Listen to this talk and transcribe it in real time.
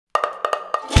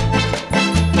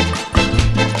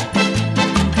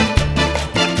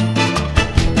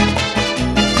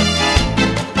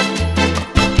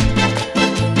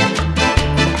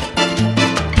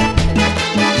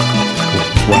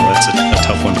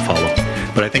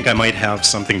I might have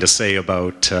something to say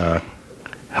about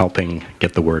helping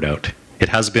get the word out. It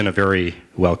has been a very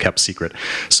well-kept secret.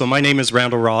 So my name is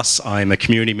Randal Ross. I'm a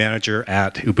community manager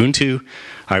at Ubuntu.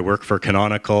 I work for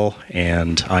Canonical,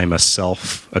 and I'm a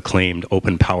self-acclaimed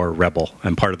OpenPOWER rebel.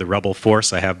 I'm part of the rebel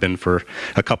force. I have been for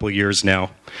a couple of years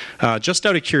now. Just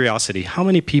out of curiosity, how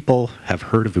many people have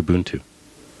heard of Ubuntu?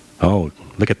 Oh,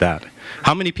 look at that.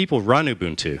 How many people run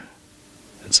Ubuntu?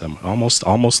 It's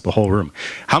almost the whole room.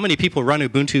 How many people run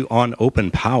Ubuntu on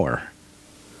OpenPOWER?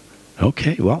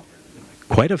 Okay, well,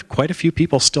 quite a few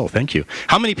people still. Thank you.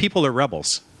 How many people are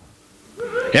rebels?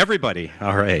 Everybody.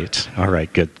 All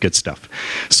right, good stuff.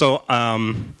 So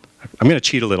I'm going to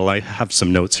cheat a little. I have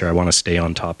some notes here. I want to stay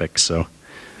on topic, so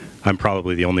I'm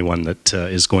probably the only one that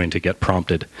is going to get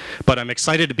prompted. But I'm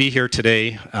excited to be here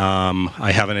today.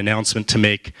 I have an announcement to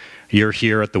make. You're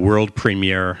here at the world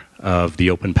premiere of the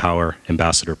OpenPOWER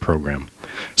Ambassador program.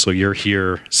 So you're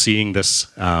here seeing this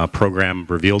program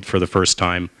revealed for the first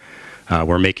time.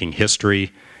 We're making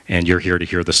history, and you're here to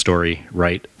hear the story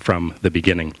right from the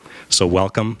beginning. So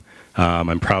welcome.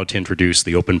 I'm proud to introduce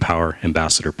the OpenPOWER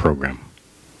Ambassador program.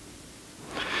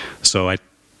 So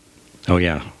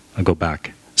I'll go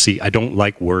back. See, I don't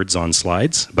like words on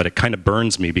slides, but it kind of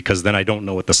burns me because then I don't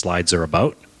know what the slides are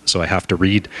about. So I have to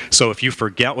read. So if you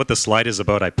forget what the slide is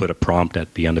about, I put a prompt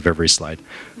at the end of every slide.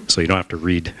 So you don't have to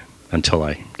read until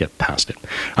I get past it.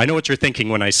 I know what you're thinking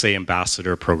when I say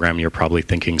ambassador program. You're probably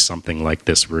thinking something like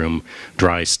this room,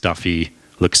 dry, stuffy,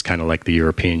 looks kind of like the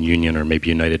European Union or maybe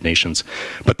United Nations.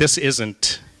 But this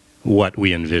isn't what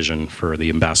we envision for the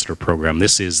ambassador program.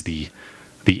 This is the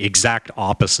exact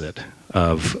opposite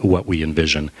of what we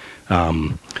envision.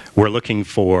 We're looking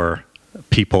for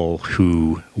people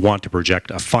who want to project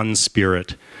a fun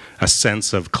spirit, a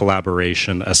sense of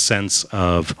collaboration, a sense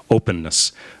of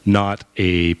openness, not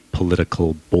a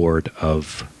political board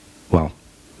of, well,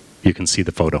 you can see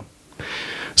the photo.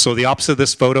 So the opposite of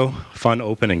this photo, fun,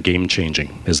 open, and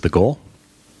game-changing is the goal.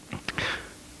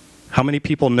 How many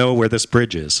people know where this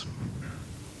bridge is?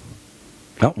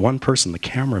 Not one person, the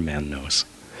cameraman knows.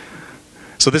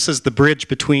 So this is the bridge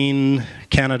between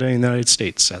Canada and the United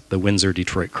States at the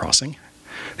Windsor-Detroit crossing.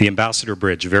 The Ambassador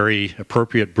Bridge, very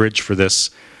appropriate bridge for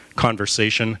this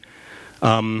conversation.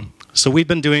 So we've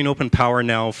been doing OpenPOWER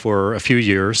now for a few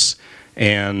years,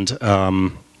 and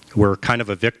we're kind of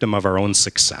a victim of our own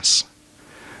success.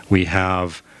 We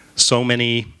have so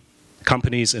many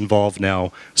companies involved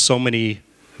now, so many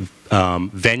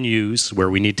venues where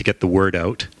we need to get the word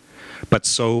out, but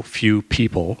so few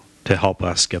people to help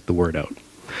us get the word out.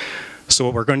 So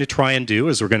what we're going to try and do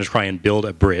is we're going to try and build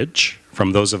a bridge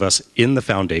from those of us in the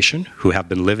foundation who have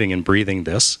been living and breathing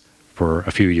this for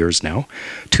a few years now,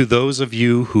 to those of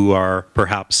you who are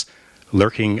perhaps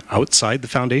lurking outside the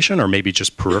foundation or maybe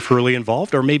just peripherally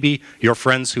involved, or maybe your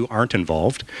friends who aren't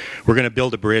involved. We're going to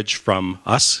build a bridge from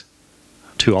us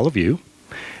to all of you,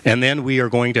 and then we are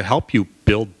going to help you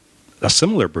build a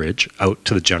similar bridge out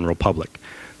to the general public.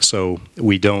 So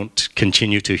we don't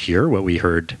continue to hear what we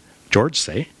heard George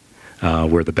say,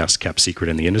 we're the best kept secret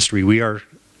in the industry. We are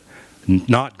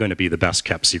not going to be the best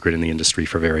kept secret in the industry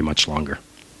for very much longer.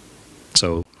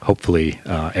 So hopefully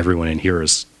everyone in here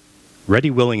is ready,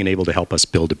 willing, and able to help us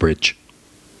build a bridge.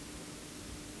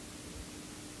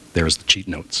 There's the cheat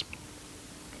notes.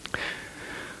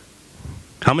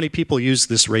 How many people used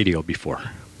this radio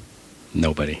before?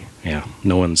 Nobody. Yeah,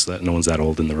 no one's that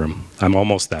old in the room. I'm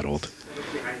almost that old.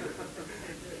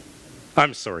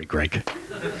 I'm sorry, Greg.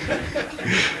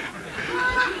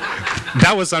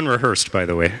 That was unrehearsed, by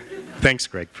the way. Thanks,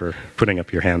 Greg, for putting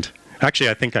up your hand. Actually,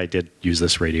 I think I did use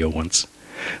this radio once.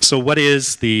 So what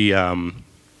is the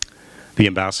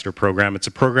Ambassador program? It's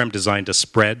a program designed to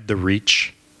spread the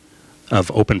reach of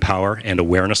OpenPOWER and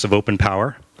awareness of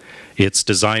OpenPOWER. It's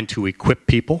designed to equip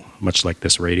people, much like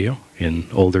this radio in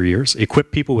older years,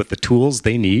 equip people with the tools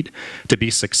they need to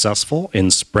be successful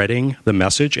in spreading the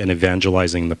message and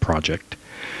evangelizing the project.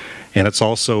 And it's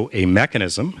also a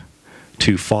mechanism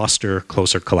to foster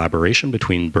closer collaboration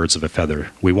between birds of a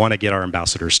feather. We want to get our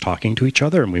ambassadors talking to each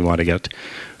other, and we want to get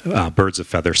birds of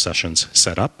feather sessions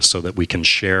set up so that we can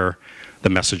share the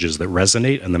messages that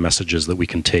resonate and the messages that we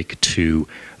can take to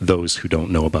those who don't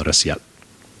know about us yet.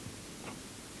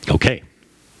 Okay.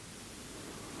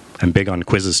 I'm big on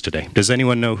quizzes today. Does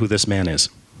anyone know who this man is?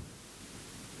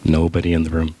 Nobody in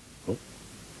the room. Oh.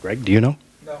 Greg, do you know?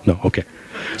 No. No, okay.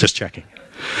 Just checking.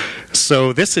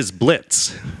 So this is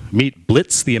Blitz. Meet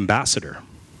Blitz the Ambassador.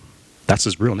 That's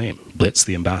his real name, Blitz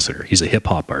the Ambassador. He's a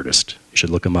hip-hop artist. You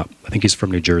should look him up. I think he's from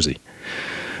New Jersey.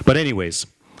 But anyways,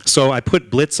 so I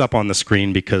put Blitz up on the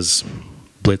screen because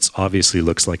Blitz obviously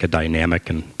looks like a dynamic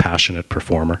and passionate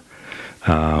performer.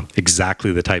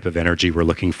 Exactly the type of energy we're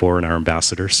looking for in our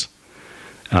ambassadors.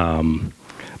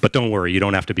 But don't worry, you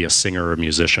don't have to be a singer or a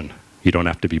musician. You don't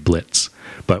have to be Blitz.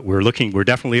 But we're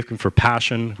definitely looking for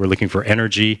passion, we're looking for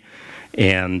energy,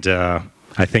 and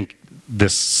I think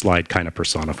this slide kind of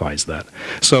personifies that.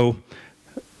 So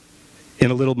in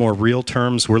a little more real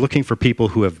terms, we're looking for people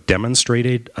who have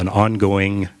demonstrated an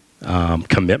ongoing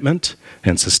commitment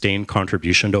and sustained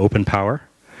contribution to OpenPOWER.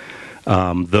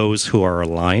 Those who are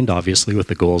aligned, obviously, with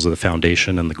the goals of the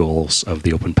foundation and the goals of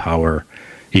the OpenPOWER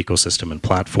ecosystem and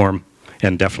platform,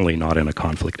 and definitely not in a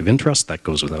conflict of interest, that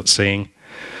goes without saying.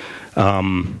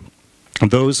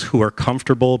 Those who are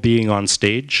comfortable being on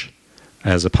stage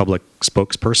as a public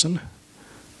spokesperson,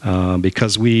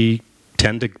 because we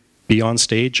tend to be on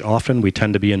stage often, we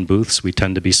tend to be in booths, we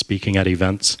tend to be speaking at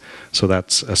events, so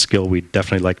that's a skill we'd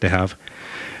definitely like to have.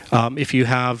 If you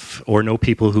have or know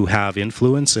people who have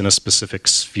influence in a specific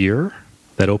sphere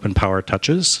that OpenPOWER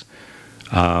touches,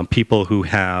 people who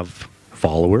have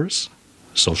followers,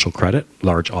 social credit,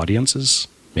 large audiences,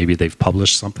 maybe they've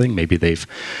published something, maybe they've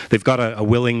got a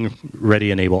willing,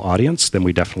 ready, and able audience, then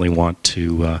we definitely want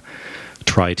to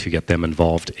try to get them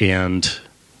involved.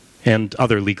 And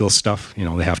other legal stuff, you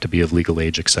know, they have to be of legal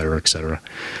age, et cetera, et cetera.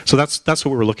 So that's what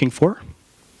we're looking for.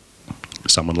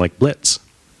 Someone like Blitz.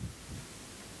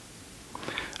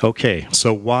 Okay,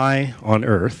 so why on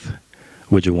earth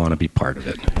would you want to be part of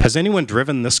it? Has anyone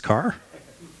driven this car?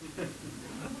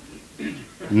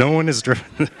 No one has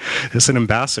driven. It's an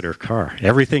ambassador car.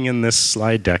 Everything in this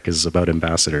slide deck is about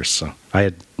ambassadors. So I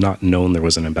had not known there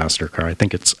was an ambassador car. I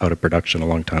think it's out of production a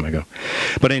long time ago.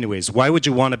 But anyways, why would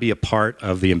you want to be a part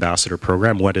of the ambassador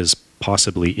program? What is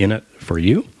possibly in it for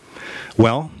you?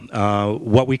 Well,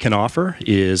 what we can offer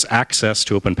is access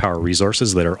to OpenPOWER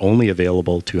resources that are only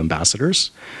available to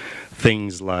ambassadors.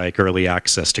 Things like early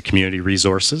access to community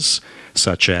resources,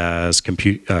 such as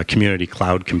community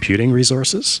cloud computing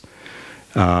resources.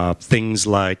 Things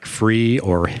like free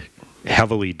or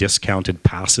heavily discounted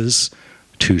passes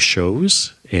to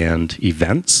shows and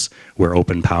events where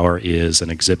OpenPOWER is an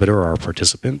exhibitor or a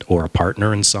participant or a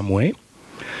partner in some way.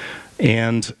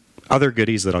 And other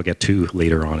goodies that I'll get to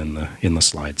later on in the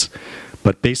slides.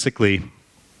 But basically,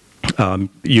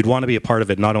 you'd want to be a part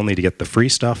of it not only to get the free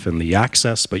stuff and the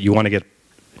access, but you want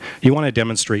to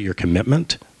demonstrate your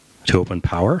commitment to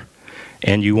OpenPOWER,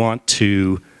 and you want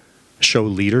to show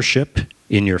leadership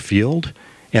in your field,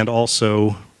 and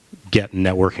also get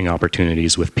networking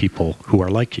opportunities with people who are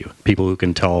like you, people who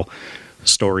can tell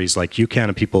stories like you can,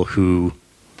 and people who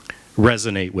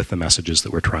resonate with the messages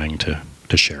that we're trying to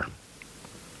share.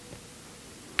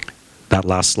 That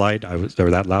last slide, or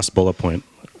that last bullet point,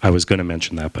 I was going to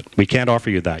mention that, but we can't offer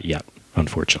you that yet,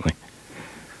 unfortunately.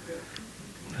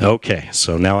 Okay,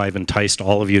 so now I've enticed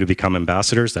all of you to become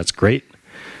ambassadors. That's great.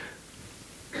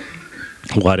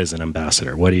 What is an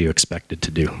ambassador? What are you expected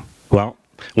to do? Well,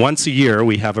 once a year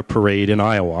we have a parade in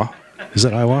Iowa. Is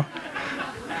it Iowa?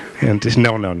 And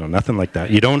no, nothing like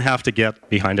that. You don't have to get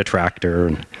behind a tractor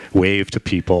and wave to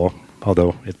people,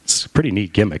 although it's a pretty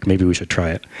neat gimmick. Maybe we should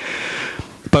try it.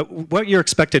 But what you're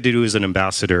expected to do as an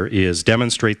ambassador is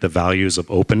demonstrate the values of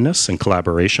openness and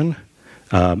collaboration,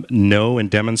 know and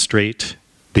demonstrate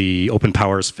the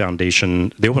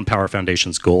OpenPOWER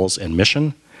Foundation's goals and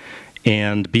mission,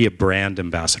 and be a brand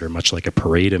ambassador, much like a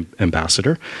parade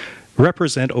ambassador.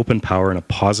 Represent OpenPOWER in a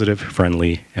positive,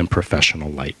 friendly, and professional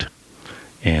light.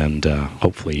 And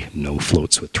hopefully no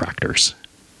floats with tractors.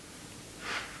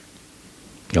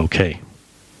 Okay,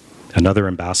 another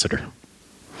ambassador.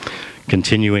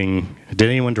 Continuing, did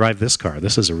anyone drive this car?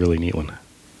 This is a really neat one.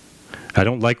 I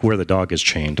don't like where the dog is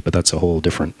chained, but that's a whole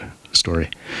different story.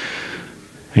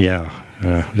 Yeah,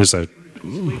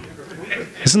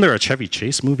 isn't there a Chevy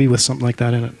Chase movie with something like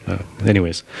that in it?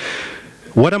 Anyways,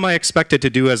 what am I expected to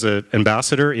do as an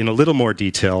ambassador? In a little more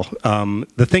detail,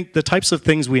 the types of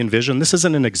things we envision, this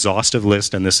isn't an exhaustive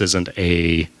list, and this isn't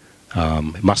a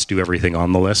must do everything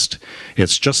on the list.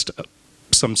 It's just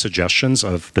some suggestions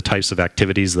of the types of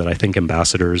activities that I think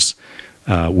ambassadors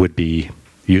would be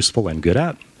useful and good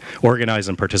at. Organize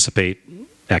and participate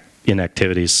in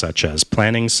activities such as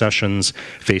planning sessions,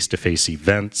 face-to-face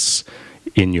events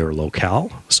in your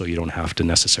locale, so you don't have to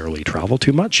necessarily travel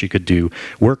too much. You could do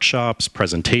workshops,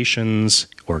 presentations,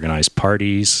 organize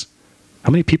parties. How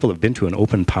many people have been to an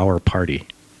OpenPOWER party?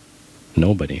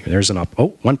 Nobody. There's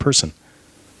one person.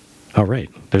 All right.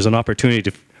 There's an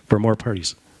opportunity for more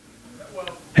parties.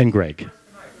 And Greg.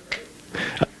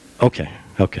 Okay.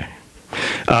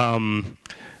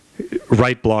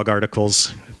 Write blog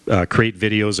articles, create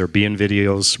videos or be in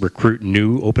videos, recruit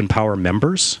new OpenPOWER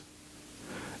members.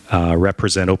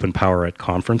 represent OpenPOWER at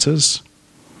conferences,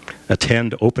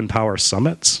 attend OpenPOWER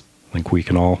summits. I think we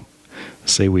can all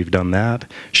say we've done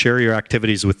that. Share your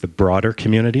activities with the broader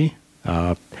community.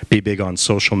 Be big on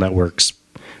social networks.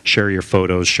 Share your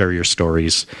photos, share your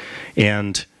stories,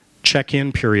 and check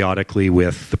in periodically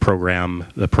with the program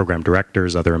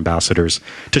directors, other ambassadors,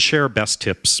 to share best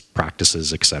tips,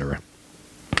 practices, etc.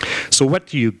 So what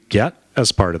do you get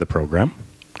as part of the program?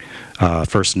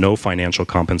 First, no financial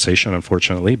compensation,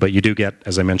 unfortunately, but you do get,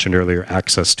 as I mentioned earlier,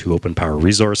 access to OpenPOWER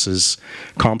resources,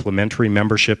 complimentary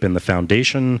membership in the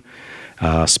foundation,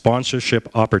 sponsorship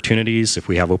opportunities. If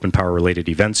we have OpenPOWER related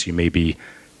events, you may be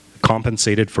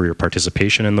compensated for your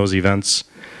participation in those events.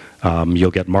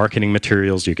 You'll get marketing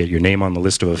materials, you get your name on the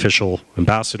list of official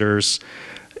ambassadors,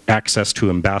 access to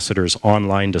ambassadors'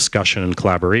 online discussion and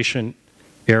collaboration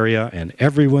area, and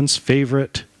everyone's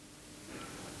favorite,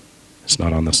 it's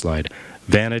not on the slide,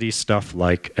 vanity stuff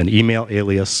like an email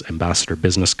alias, ambassador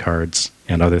business cards,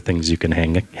 and other things you can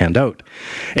hand out.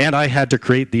 And I had to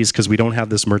create these because we don't have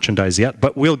this merchandise yet,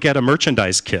 but we'll get a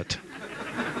merchandise kit.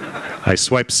 I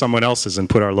swiped someone else's and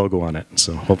put our logo on it,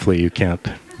 so hopefully you can't.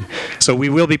 So we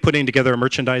will be putting together a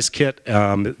merchandise kit.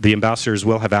 The ambassadors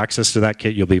will have access to that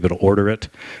kit. You'll be able to order it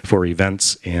for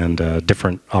events and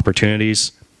different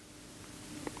opportunities.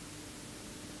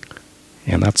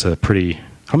 And that's a pretty...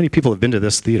 How many people have been to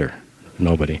this theater?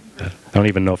 Nobody. I don't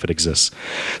even know if it exists.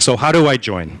 So how do I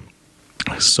join?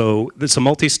 So it's a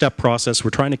multi-step process.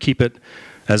 We're trying to keep it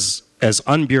as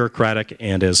unbureaucratic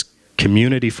and as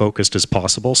community-focused as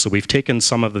possible. So we've taken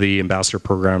some of the ambassador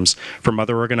programs from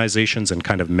other organizations and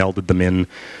kind of melded them in,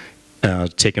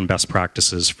 taken best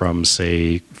practices from,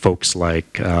 say, folks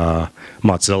like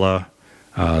Mozilla,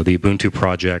 the Ubuntu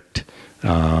Project,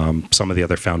 some of the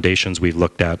other foundations we've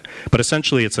looked at. But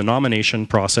essentially, it's a nomination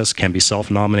process, can be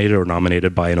self-nominated or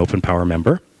nominated by an OpenPOWER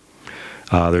member.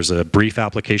 There's a brief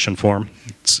application form.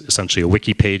 It's essentially a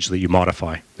wiki page that you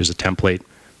modify. There's a template.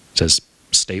 It says,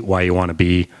 state why you want to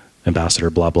be ambassador,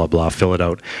 blah, blah, blah. Fill it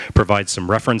out. Provide some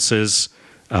references,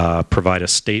 provide a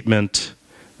statement,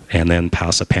 and then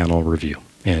pass a panel review.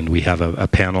 And we have a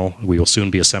panel. We will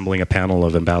soon be assembling a panel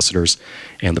of ambassadors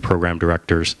and the program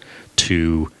directors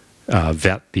to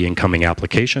vet the incoming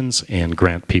applications and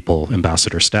grant people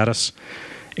ambassador status.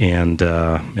 And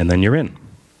then you're in.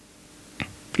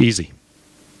 Easy.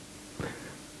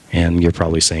 And you're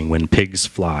probably saying, when pigs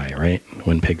fly, right?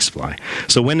 When pigs fly.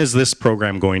 So when is this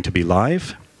program going to be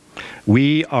live?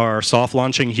 We are soft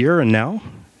launching here and now,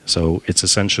 so it's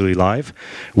essentially live.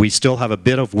 We still have a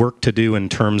bit of work to do in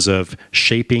terms of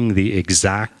shaping the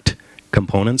exact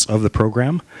components of the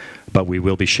program, but we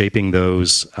will be shaping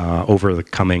those over the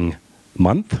coming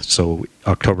month, so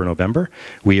October, November.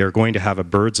 We are going to have a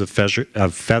Birds of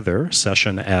Feather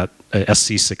session at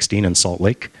SC16 in Salt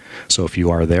Lake. So if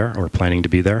you are there or planning to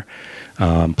be there,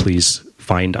 please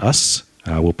find us.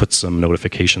 We'll put some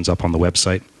notifications up on the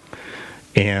website.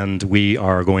 And we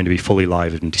are going to be fully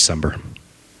live in December.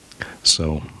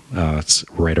 So it's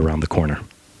right around the corner.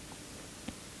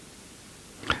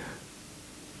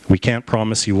 We can't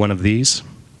promise you one of these.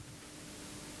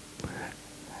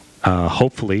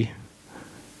 Hopefully,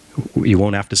 you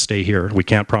won't have to stay here. We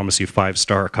can't promise you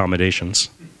 5-star accommodations,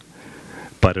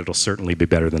 but it'll certainly be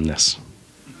better than this,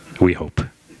 we hope.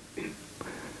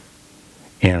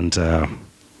 And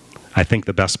I think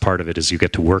the best part of it is you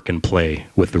get to work and play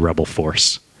with the Rebel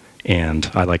Force.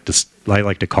 And I like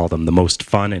to call them the most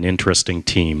fun and interesting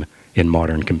team in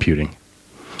modern computing.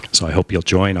 So I hope you'll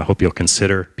join. I hope you'll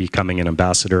consider becoming an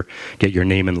ambassador. Get your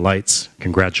name in lights.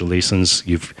 Congratulations,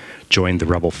 you've joined the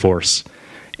Rebel Force.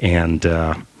 And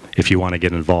if you want to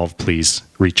get involved, please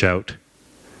reach out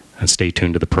and stay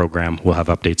tuned to the program. We'll have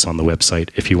updates on the website.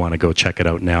 If you want to go check it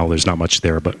out now, there's not much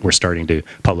there, but we're starting to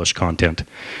publish content.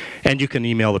 And you can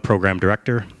email the program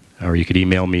director, or you could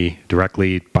email me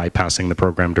directly, bypassing the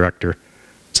program director.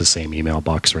 It's the same email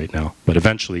box right now. But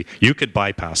eventually, you could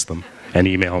bypass them and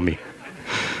email me.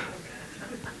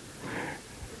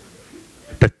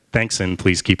 But thanks, and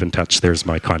please keep in touch. There's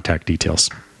my contact details.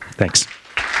 Thanks.